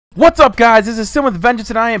What's up, guys? This is Sim with Vengeance,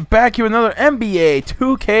 and I am back here with another NBA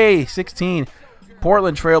 2K16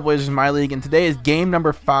 Portland Trail Blazers MyLeague, and today is game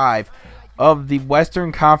number 5 of the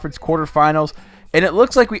Western Conference quarterfinals, and it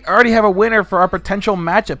looks like we already have a winner for our potential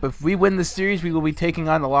matchup. If we win the series, we will be taking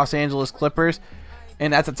on the Los Angeles Clippers,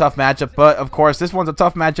 and that's a tough matchup, but of course this one's a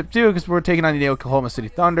tough matchup too because we're taking on the Oklahoma City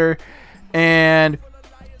Thunder, and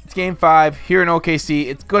it's game 5 here in OKC.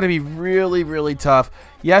 It's going to be really tough.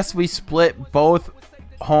 Yes, we split both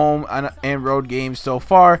home and road games so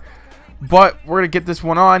far, but we're gonna get this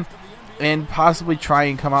one on and possibly try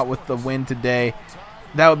and come out with the win today.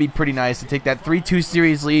 That would be pretty nice to take that 3-2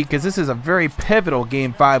 series lead, because this is a very pivotal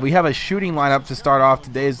game 5. We have a shooting lineup to start off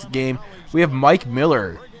today's game. We have Mike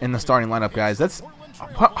Miller in the starting lineup, guys. That's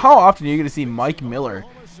how often are you gonna see Mike Miller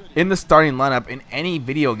in the starting lineup in any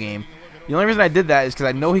video game? The only reason I did that is because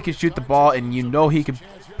I know he can shoot the ball, and you know he can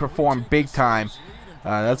perform big time.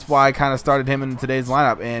 That's why I kind of started him in today's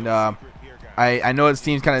lineup, and I know it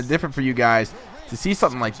seems kind of different for you guys to see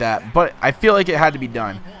something like that, but I feel like it had to be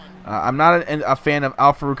done. I'm not a fan of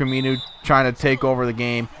Al-Farouq Aminu trying to take over the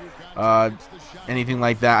game, anything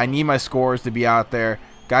like that. I need my scorers to be out there,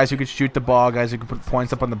 guys who can shoot the ball, guys who can put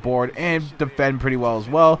points up on the board and defend pretty well as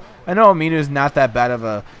well. I know Aminu is not that bad of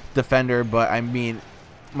a defender, but I mean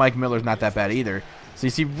Mike Miller's not that bad either. So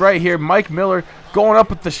you see right here, Mike Miller going up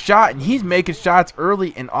with the shot, and he's making shots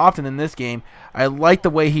early and often in this game. I like the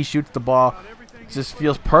way he shoots the ball. It just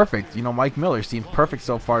feels perfect. You know, Mike Miller seems perfect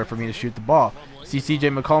so far for me to shoot the ball. See,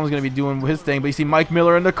 CJ McCollum's going to be doing his thing, but you see Mike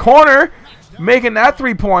Miller in the corner making that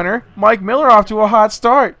three-pointer. Mike Miller off to a hot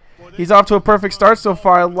start. He's off to a perfect start so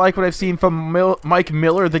far. I like what I've seen from Mike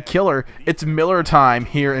Miller, the killer. It's Miller time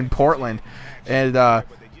here in Portland. And,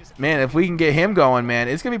 man, if we can get him going, man,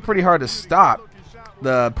 it's going to be pretty hard to stop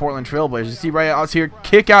the Portland Trail Blazers. You see right out here,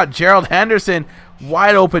 kick out Gerald Henderson,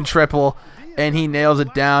 wide open triple, and he nails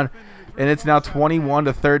it down, and it's now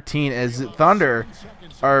 21-13 as Thunder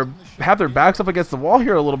have their backs up against the wall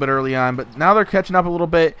here a little bit early on, but now they're catching up a little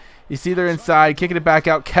bit. You see they're inside, kicking it back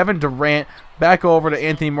out. Kevin Durant back over to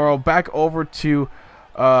Anthony Morrow, back over to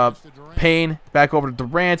Payne, back over to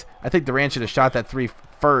Durant. I think Durant should have shot that three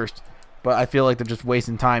first, but I feel like they're just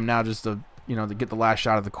wasting time now just to to get the last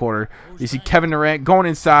shot of the quarter. You see Kevin Durant going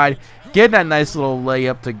inside, getting that nice little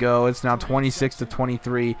layup to go. It's now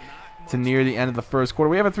 26-23 to near the end of the first quarter.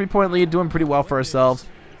 We have a 3-point lead, doing pretty well for ourselves.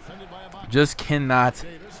 Just cannot,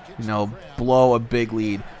 blow a big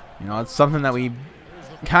lead. It's something that we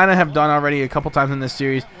kind of have done already a couple times in this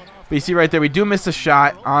series. But you see right there, we do miss a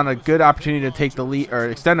shot on a good opportunity to take the lead or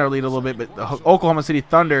extend our lead a little bit. But the Oklahoma City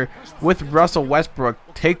Thunder with Russell Westbrook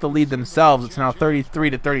take the lead themselves. It's now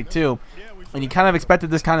 33-32. And you kind of expected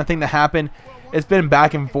this kind of thing to happen. It's been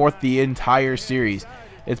back and forth the entire series.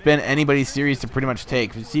 It's been anybody's series to pretty much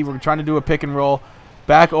take. You see, we're trying to do a pick and roll.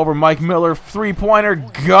 Back over Mike Miller, three-pointer.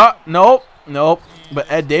 Nope.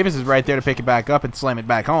 But Ed Davis is right there to pick it back up and slam it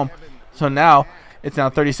back home. So now it's now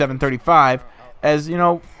 37-35. As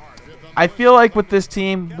I feel like with this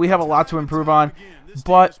team we have a lot to improve on,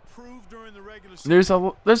 but there's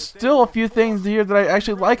still a few things here that I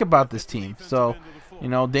actually like about this team. So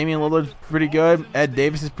Damien Lillard's pretty good. Ed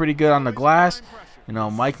Davis is pretty good on the glass.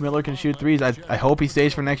 Mike Miller can shoot threes. I hope he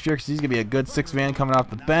stays for next year because he's going to be a good sixth man coming off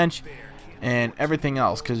the bench and everything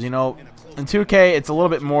else. Because, in 2K, it's a little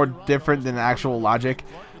bit more different than actual logic.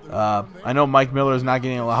 I know Mike Miller is not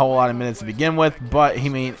getting a whole lot of minutes to begin with, but in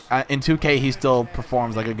 2K, he still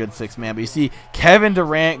performs like a good sixth man. But you see Kevin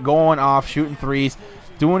Durant going off, shooting threes,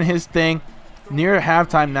 doing his thing near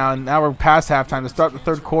halftime now. And now we're past halftime to start the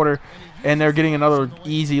third quarter. And they're getting another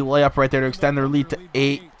easy layup right there to extend their lead to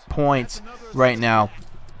 8 points right now.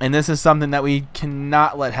 And this is something that we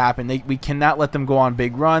cannot let happen. We cannot let them go on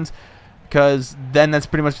big runs, because then that's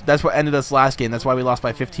what ended us last game. That's why we lost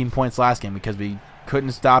by 15 points last game, because we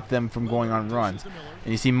couldn't stop them from going on runs.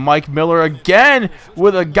 And you see Mike Miller again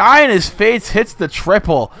with a guy in his face, hits the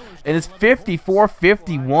triple. And it's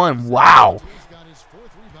 54-51. Wow.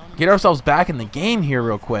 Get ourselves back in the game here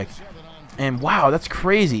real quick. And wow, that's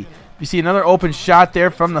crazy. You see another open shot there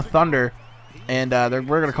from the Thunder, and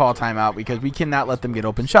we're going to call a timeout because we cannot let them get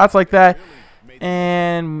open shots like that.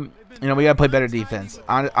 And we got to play better defense.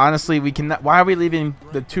 Honestly, we cannot. Why are we leaving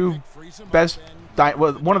the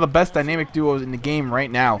one of the best dynamic duos in the game right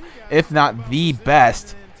now, if not the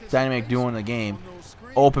best dynamic duo in the game,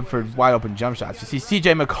 open for wide open jump shots? You see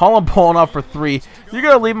CJ McCollum pulling up for 3. You're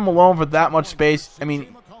going to leave him alone for that much space? I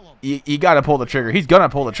mean, you got to pull the trigger. He's going to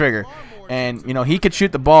pull the trigger. And, he could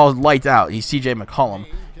shoot the ball lights out. He's CJ McCollum.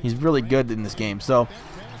 He's really good in this game. So,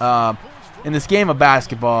 in this game of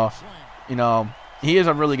basketball, he is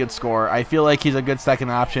a really good scorer. I feel like he's a good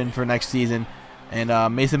second option for next season.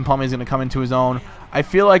 and Mason Plumlee is going to come into his own. I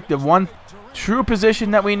feel like the one true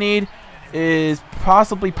position that we need is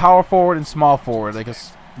possibly power forward and small forward. Like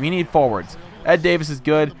we need forwards. Ed Davis is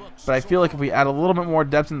good, but I feel like if we add a little bit more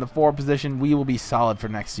depth in the forward position, we will be solid for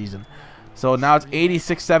next season. So now it's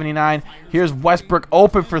 86-79. Here's Westbrook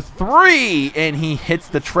open for 3, and he hits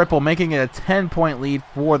the triple, making it a 10-point lead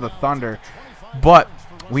for the Thunder. But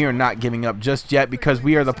we are not giving up just yet because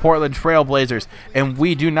we are the Portland Trail Blazers, and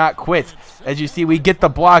we do not quit. As you see, we get the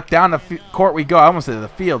block, down the court we go. I almost said the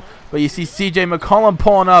field, but you see CJ McCollum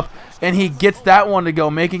pulling up, and he gets that one to go,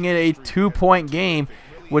 making it a 2-point game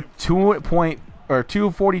with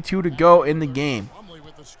 2:42 to go in the game.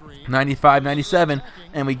 95-97,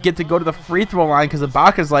 and we get to go to the free throw line because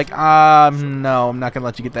Ibaka's like, no, I'm not going to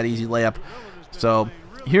let you get that easy layup. So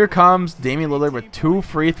here comes Damien Lillard with 2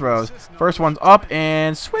 free throws. First one's up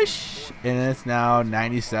and swish, and it's now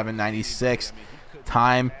 97-96.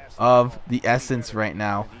 Time of the essence right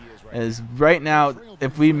now.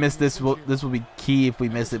 If we miss this, this will be key if we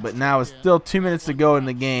miss it, but now it's still 2 minutes to go in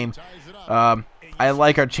the game. I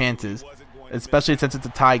like our chances, especially since it's a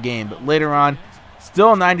tie game, but later on,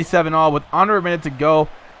 still 97 all with under a minute to go.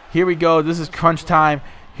 Here we go. This is crunch time.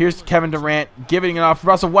 Here's Kevin Durant giving it off.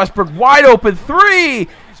 Russell Westbrook wide open 3,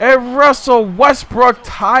 and Russell Westbrook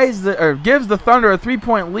gives the Thunder a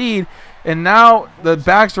 3-point lead. And now the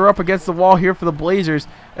backs are up against the wall here for the Blazers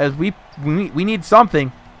as we need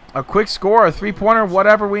something, a quick score, a 3-pointer,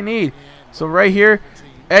 whatever we need. So right here,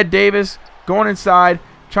 Ed Davis going inside,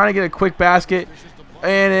 trying to get a quick basket,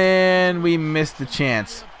 and then we missed the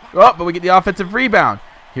chance. Oh, but we get the offensive rebound.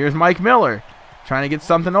 Here's Mike Miller trying to get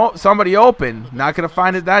somebody open. Not going to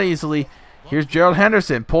find it that easily. Here's Gerald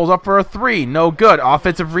Henderson. Pulls up for a 3. No good.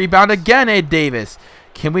 Offensive rebound again, Ed Davis.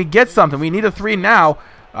 Can we get something? We need a 3 now.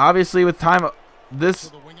 Obviously, with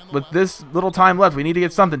this little time left, we need to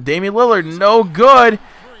get something. Damien Lillard, no good.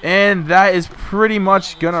 And that is pretty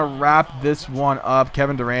much going to wrap this one up.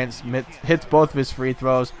 Kevin Durant hits both of his free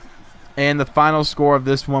throws. And the final score of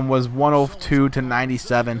this one was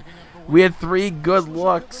 102-97. We had 3 good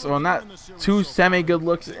looks, or not 2 semi-good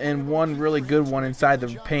looks and 1 really good one inside the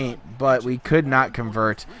paint, but we could not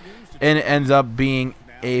convert. And it ends up being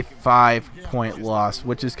a 5-point loss,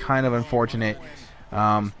 which is kind of unfortunate.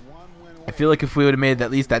 I feel like if we would have made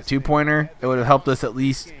at least that 2-pointer, it would have helped us at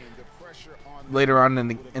least later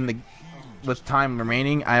on with time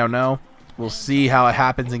remaining. I don't know. We'll see how it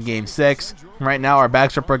happens in Game 6. Right now, our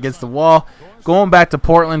backs are up against the wall. Going back to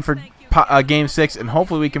Portland for Game 6, and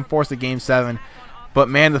hopefully we can force a Game 7. But,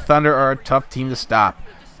 man, the Thunder are a tough team to stop.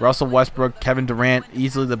 Russell Westbrook, Kevin Durant,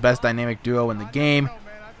 easily the best dynamic duo in the game.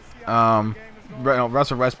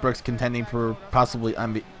 Russell Westbrook's contending for a possible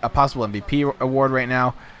MVP award right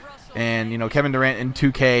now. And, Kevin Durant in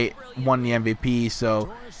 2K won the MVP,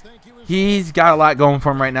 so he's got a lot going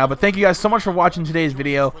for him right now. But thank you guys so much for watching today's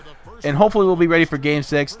video. And hopefully we'll be ready for Game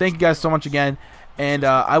 6. Thank you guys so much again. And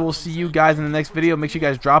I will see you guys in the next video. Make sure you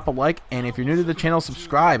guys drop a like. And if you're new to the channel,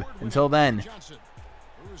 subscribe. Until then,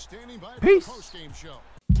 peace.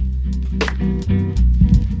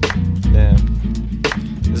 Damn.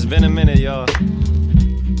 It's been a minute, y'all.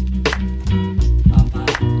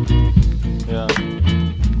 Yeah.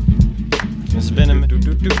 It's been a minute.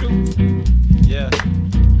 Yeah.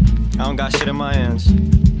 I don't got shit in my hands.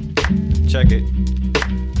 Check it.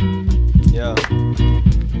 Yo,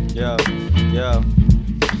 yo, yo.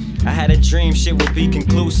 I had a dream shit would be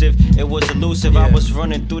conclusive. It was elusive. I was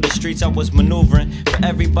running through the streets, I was maneuvering. But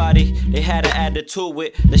everybody, they had to add to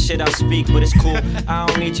it. The shit I speak, but it's cool. I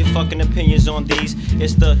don't need your fucking opinions on these.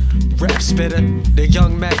 It's the rap spitter, the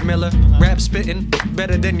young Mac Miller. Rap spitting,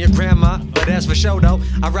 better than your grandma. But as for show though,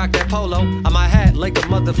 I rock that polo on my hat like a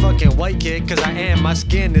motherfucking white kid. Cause I am, my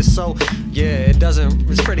skin is so, yeah,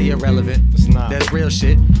 it's pretty irrelevant. It's not. That's real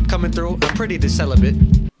shit. Coming through, I'm pretty the celibate.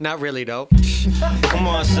 Not really though. Come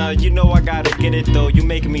on, son, you know I gotta get it though. You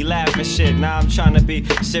making me laugh and shit. Now I'm trying to be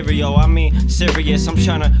serious. I'm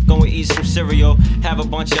trying to go and eat some cereal. Have a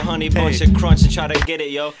bunch of honey bunch of crunch and try to get it,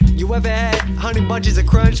 yo. You ever had honey bunches of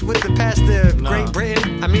crunch with the pastor of Great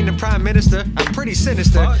Britain? I mean the Prime Minister. I'm pretty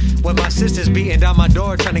sinister. When my sister's beating down my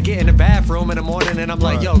door trying to get in the bathroom in the morning, and I'm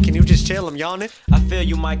like, yo, can you just chill? I'm yawning. I feel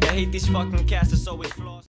you, Mike. I hate these fucking cats. It's always flaws.